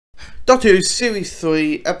Doctor Who Series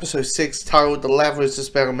 3, Episode 6, titled The Lazarus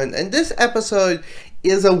Experiment. And this episode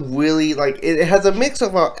is a really, it has a mix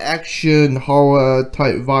of an action, horror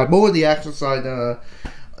type vibe. More on the action side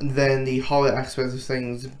than the horror aspect of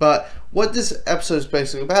things. But what this episode is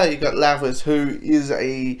basically about, you got Lazarus, who is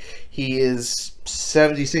he is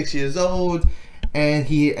 76 years old, and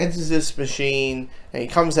he enters this machine, and he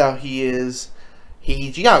comes out, he's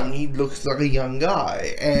young, he looks like a young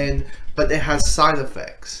guy, but it has side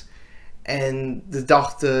effects. And the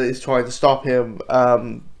doctor is trying to stop him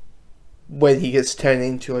when he gets turned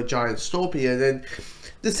into a giant scorpion. And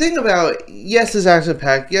the thing about, yes, it's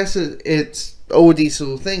action-packed, yes, it's all these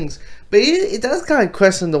little things, but it does kind of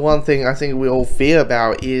question the one thing I think we all fear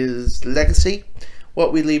about is legacy,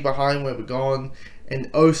 what we leave behind when we're gone, and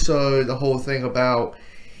also the whole thing about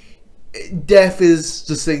death is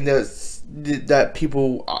this thing that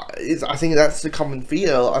people I think that's the common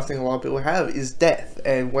fear I think a lot of people have is death.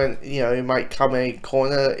 And when it might come a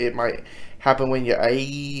corner, it might happen when you're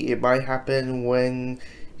 80, it might happen when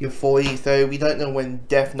you're 40, 30. We don't know when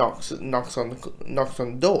death knocks on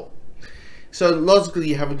the door. So logically,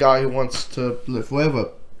 you have a guy who wants to live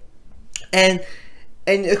forever, and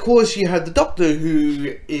of course you have the Doctor,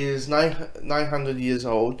 who is 900 years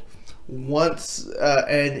old,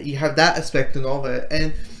 and you have that aspect of it,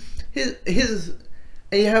 and and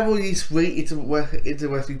you have all these really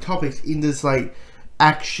interesting topics in this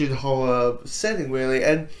action horror setting,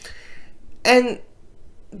 really,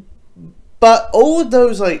 but all of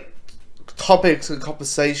those topics and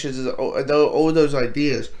conversations and all those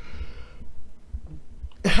ideas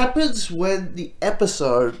happens when the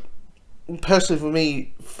episode, personally for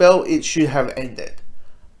me, felt it should have ended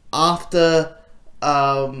after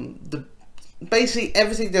basically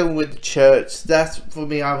everything done with the church. That's, for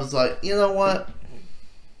me, I was like, you know what?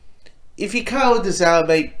 If you cut all this out,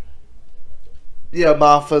 make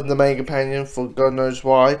Martha the main companion for God knows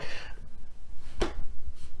why,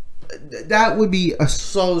 that would be a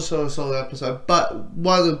solid episode. But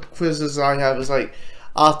one of the criticisms I have is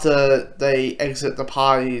after they exit the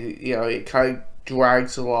party, it kind of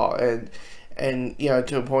drags a lot, and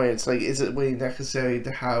to a point, it's is it really necessary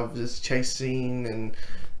to have this chase scene and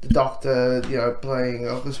the Doctor, playing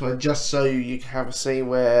orchestra just so you can have a scene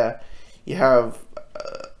where you have,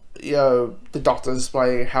 the Doctor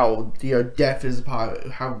displaying how, death is a part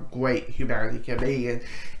of how great humanity can be. And,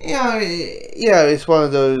 it's one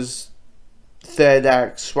of those third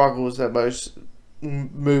act struggles that most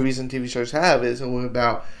movies and TV shows have. It's all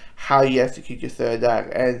about how you execute your third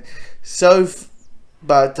act. And so,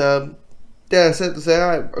 but, yeah, I said to say,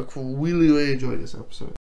 I really enjoyed this episode.